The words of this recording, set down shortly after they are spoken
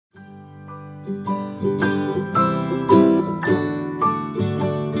Hi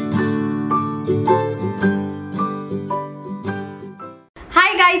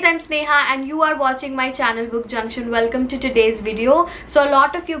guys, I'm Sneha and you are watching my channel Book Junction. Welcome to today's video. So a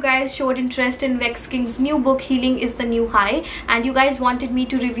lot of you guys showed interest in Vex King's new book Healing is the New High, and you guys wanted me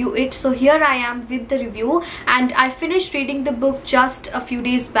to review it. So here I am with the review, and I finished reading the book just a few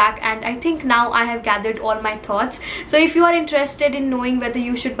days back, and I think now I have gathered all my thoughts. So if you are interested in knowing whether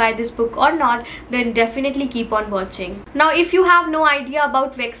you should buy this book or not, then definitely keep on watching. Now if you have no idea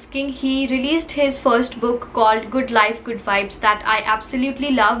about Vex King, he released his first book called Good Life, Good Vibes that I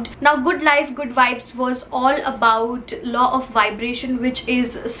absolutely loved. Now Good Life, Good Vibes was all about law of vibration, which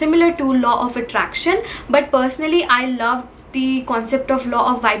is similar to law of attraction, but personally I loved the concept of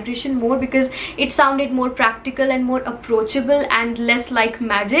law of vibration more because it sounded more practical and more approachable and less like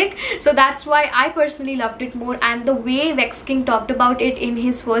magic. So that's why I personally loved it more, and the way Vex King talked about it in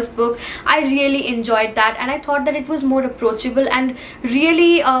his first book, I really enjoyed that, and I thought that it was more approachable and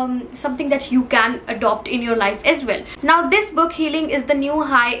really something that you can adopt in your life as well. Now this book Healing is the New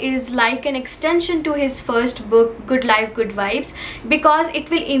High is like an extension to his first book Good Life, Good Vibes, because it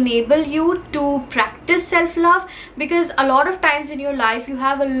will enable you to practice self-love, because a lot of times in your life you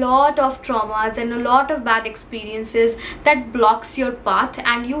have a lot of traumas and a lot of bad experiences that blocks your path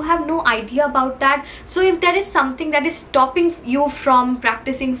and you have no idea about that. So if there is something that is stopping you from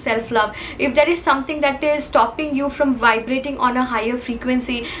practicing self-love, if there is something that is stopping you from vibrating on a higher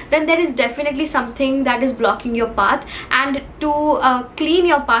frequency, then there is definitely something that is blocking your path. And to clean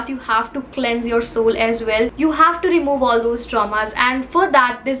your path, you have to cleanse your soul as well. You have to remove all those traumas, and for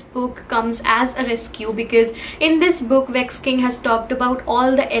that this book comes as a rescue, because in this book Vex King has talked about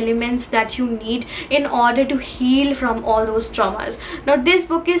all the elements that you need in order to heal from all those traumas. Now this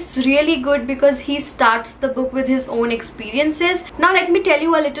book is really good because he starts the book with his own experiences. Now let me tell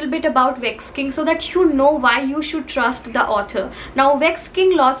you a little bit about Vex King so that you know why you should trust the author. Now Vex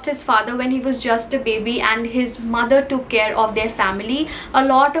King lost his father when he was just a baby, and his mother took care of their family. A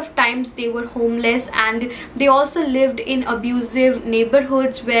lot of times they were homeless, and they also lived in abusive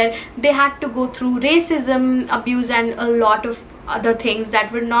neighborhoods where they had to go through racism, abuse, and a lot of other things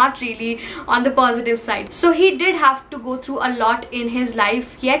that were not really on the positive side. So he did have to go through a lot in his life,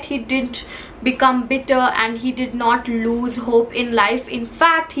 yet he didn't become bitter and he did not lose hope in life. In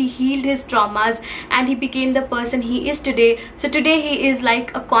fact, he healed his traumas and he became the person he is today. So today he is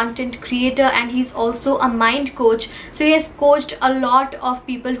like a content creator, and he's also a mind coach. So he has coached a lot of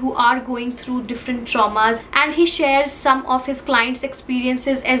people who are going through different traumas, and he shares some of his clients'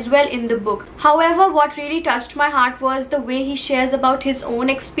 experiences as well in the book. However, what really touched my heart was the way he shares about his own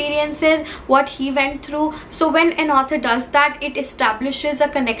experiences, what he went through. So when an author does that, it establishes a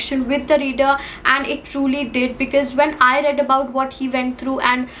connection with the reader, and it truly did, because when I read about what he went through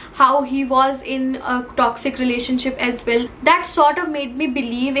and how he was in a toxic relationship as well, that sort of made me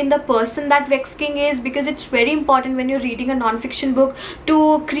believe in the person that Vex King is, because it's very important when you're reading a non-fiction book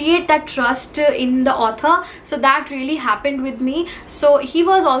to create that trust in the author. So that really happened with me. So he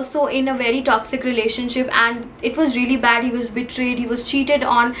was also in a very toxic relationship and it was really bad. He was betrayed, he was cheated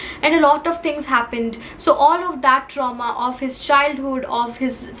on, and a lot of things happened. So all of that trauma of his childhood, of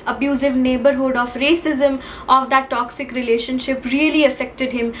his abusive neighborhood, of racism, of that toxic relationship really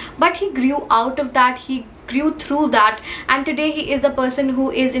affected him, but he grew out of that. He grew through that, and today he is a person who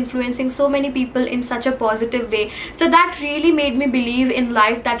is influencing so many people in such a positive way. So that really made me believe in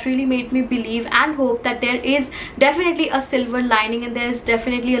life, that really made me believe and hope that there is definitely a silver lining and there is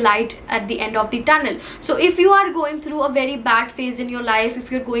definitely a light at the end of the tunnel. So if you are going through a very bad phase in your life,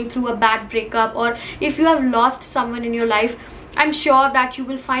 if you're going through a bad breakup, or if you have lost someone in your life, I'm sure that you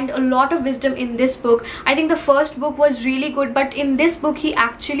will find a lot of wisdom in this book. I think the first book was really good, but in this book he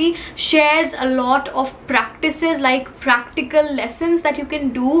actually shares a lot of practices, like practical lessons that you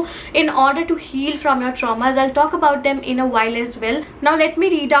can do in order to heal from your traumas. I'll talk about them in a while as well. Now let me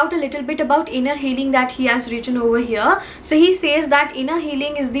read out a little bit about inner healing that he has written over here. So he says that inner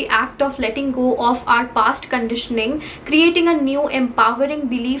healing is the act of letting go of our past conditioning, creating a new empowering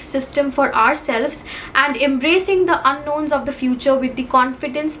belief system for ourselves, and embracing the unknowns of the future with the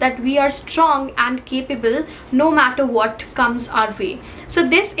confidence that we are strong and capable no matter what comes our way. So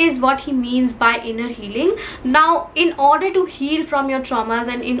this is what he means by inner healing. Now in order to heal from your traumas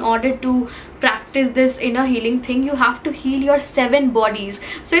and in order to practice this inner healing thing, you have to heal your 7 bodies.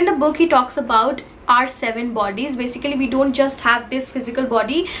 So in the book he talks about our 7 bodies. Basically we don't just have this physical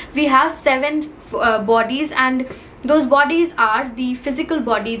body, we have 7 bodies, and Those bodies are the physical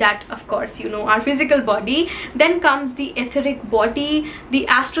body, that of course you know, our physical body. Then comes the etheric body, the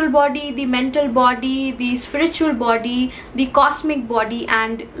astral body, the mental body, the spiritual body, the cosmic body,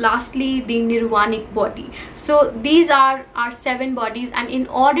 and lastly the nirvanic body. So these are our 7 bodies, and in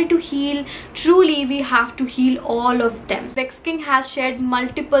order to heal truly, we have to heal all of them. Vex King has shared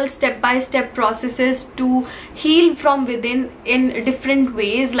multiple step-by-step processes to heal from within in different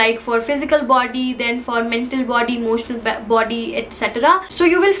ways, like for physical body, then for mental body, emotional body, etc. So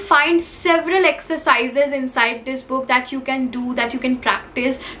you will find several exercises inside this book that you can do, that you can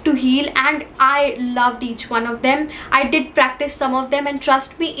practice to heal, and I loved each one of them. I did practice some of them, and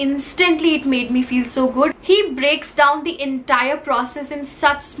trust me, instantly it made me feel so good. He breaks down the entire process in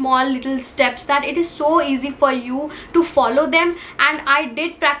such small little steps that it is so easy for you to follow them, and I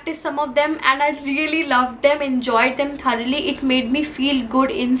did practice some of them and I really loved them, enjoyed them thoroughly. It made me feel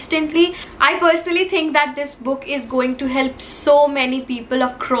good instantly. I personally think that this book is going to help so many people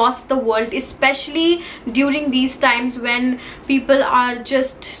across the world, especially during these times when people are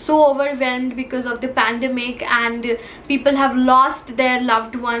just so overwhelmed because of the pandemic and people have lost their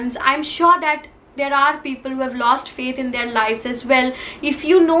loved ones. I'm sure that there are people who have lost faith in their lives as well. If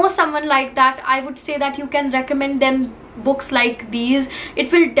you know someone like that, I would say that you can recommend them books like these.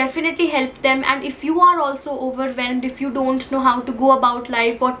 It will definitely help them. And if you are also overwhelmed, if you don't know how to go about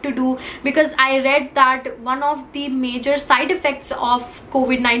life, what to do, because I read that one of the major side effects of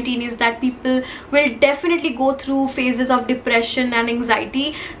COVID-19 is that people will definitely go through phases of depression and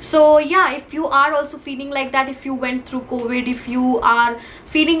anxiety. So yeah, if you are also feeling like that, if you went through COVID, if you are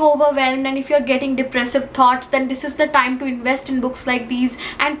feeling overwhelmed, and if you're getting depressive thoughts, then this is the time to invest in books like these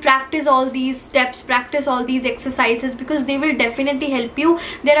and practice all these steps, practice all these exercises, because they will definitely help you.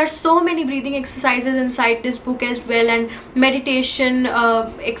 There are so many breathing exercises inside this book as well, and meditation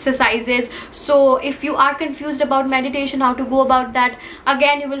exercises. So if you are confused about meditation, how to go about that,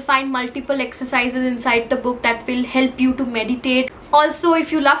 again you will find multiple exercises inside the book that will help you to meditate. Also,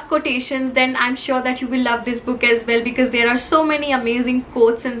 if you love quotations, then I'm sure that you will love this book as well, because there are so many amazing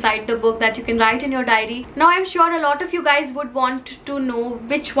quotes inside the book that you can write in your diary. Now I'm sure a lot of you guys would want to know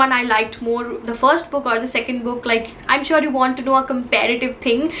which one I liked more, the first book or the second book. Like, I'm sure you want to know a comparative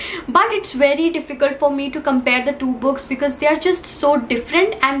thing, but it's very difficult for me to compare the two books because they are just so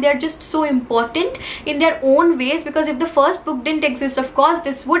different and they're just so important in their own ways. Because if the first book didn't exist, of course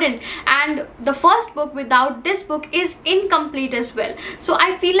this wouldn't, and the first book without this book is incomplete as well. So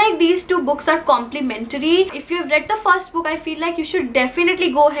I feel like these two books are complementary. If you've read the first book, I feel like you should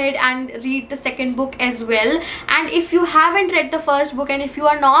definitely go ahead and read the second book as well. And if you haven't read the first book and if you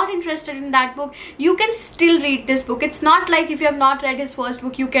are not interested in that book, you can still read this book. It's not like if you have not read his first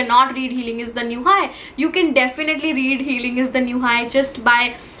book, you cannot read Healing is the New High. You can definitely read Healing is the New High just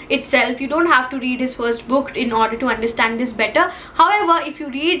by itself. You don't have to read his first book in order to understand this better. However, if you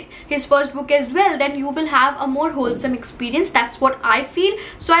read his first book as well, then you will have a more wholesome experience. That's what I feel.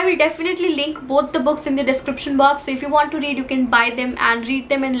 So I will definitely link both the books in the description box. So if you want to read, you can buy them and read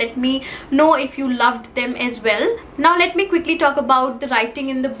them and let me know if you loved them as well. Now let me quickly talk about the writing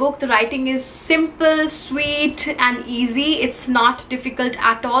in the book. The writing is simple, sweet and easy. It's not difficult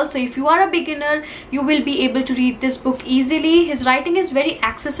at all. So if you are a beginner, you will be able to read this book easily. His writing is very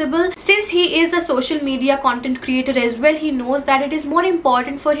accessible. Since he is a social media content creator as well, he knows that it is more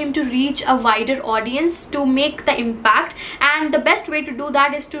important for him to reach a wider audience to make the impact, and the best way to do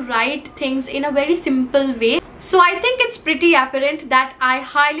that is to write things in a very simple way. So I think it's pretty apparent that I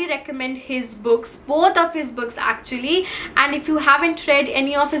highly recommend his books, both of his books actually. And if you haven't read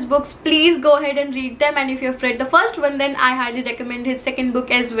any of his books, please go ahead and read them. And if you've read the first one, then I highly recommend his second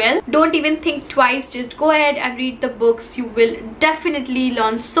book as well. Don't even think twice, just go ahead and read the books. You will definitely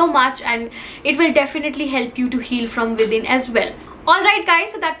learn so much and it will definitely help you to heal from within as well. Alright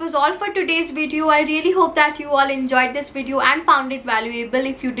guys, so that was all for today's video. I really hope that you all enjoyed this video and found it valuable.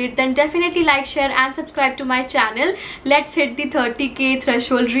 If you did, then definitely like, share and subscribe to my channel. Let's hit the 30k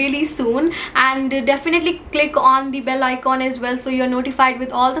threshold really soon, and definitely click on the bell icon as well so you're notified with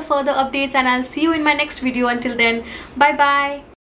all the further updates, and I'll see you in my next video. Until then, bye bye.